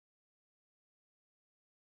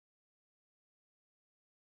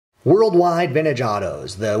Worldwide Vintage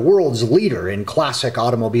Autos, the world's leader in classic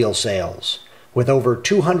automobile sales. With over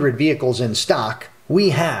 200 vehicles in stock,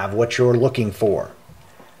 we have what you're looking for.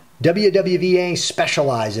 WWVA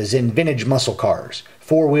specializes in vintage muscle cars,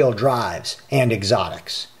 four-wheel drives, and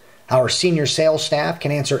exotics. Our senior sales staff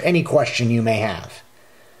can answer any question you may have.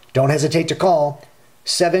 Don't hesitate to call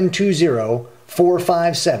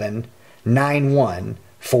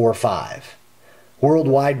 720-457-9145.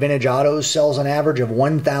 Worldwide Vintage Autos sells an average of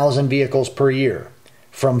 1,000 vehicles per year.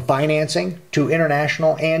 From financing to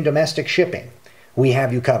international and domestic shipping, we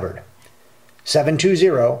have you covered.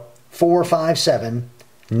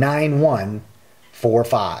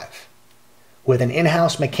 720-457-9145. With an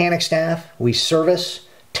in-house mechanic staff, we service,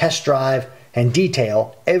 test drive, and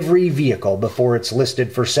detail every vehicle before it's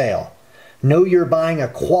listed for sale. Know you're buying a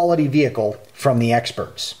quality vehicle from the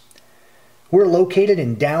experts. We're located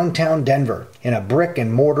in downtown Denver in a brick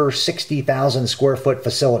and mortar 60,000 square foot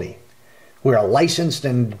facility. We're a licensed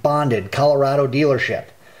and bonded Colorado dealership.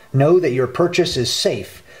 Know that your purchase is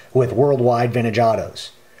safe with Worldwide Vintage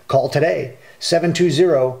Autos. Call today,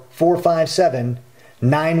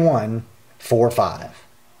 720-457-9145.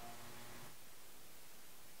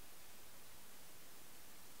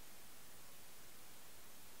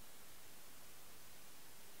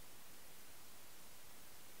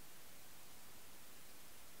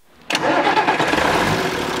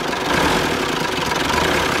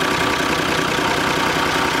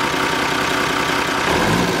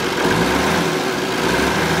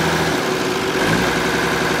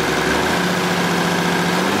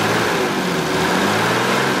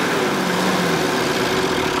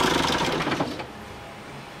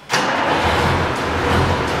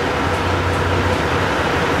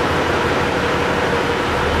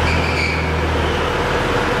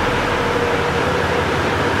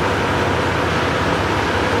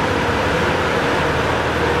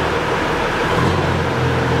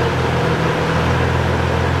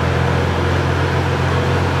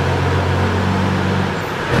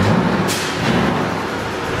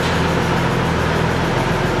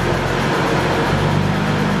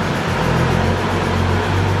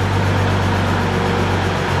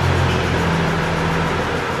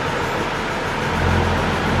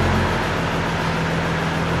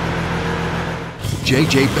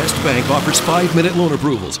 JJ Best Bank offers 5-minute loan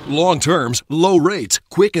approvals, long terms, low rates,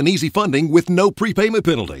 quick and easy funding with no prepayment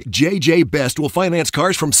penalty. JJ Best will finance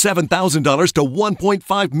cars from $7,000 to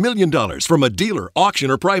 $1.5 million from a dealer, auction,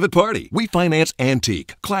 or private party. We finance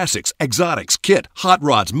antique, classics, exotics, kit, hot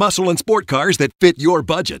rods, muscle, and sport cars that fit your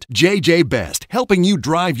budget. JJ Best, helping you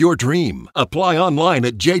drive your dream. Apply online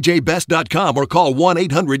at jjbest.com or call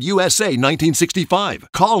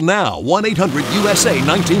 1-800-USA-1965. Call now,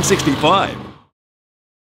 1-800-USA-1965.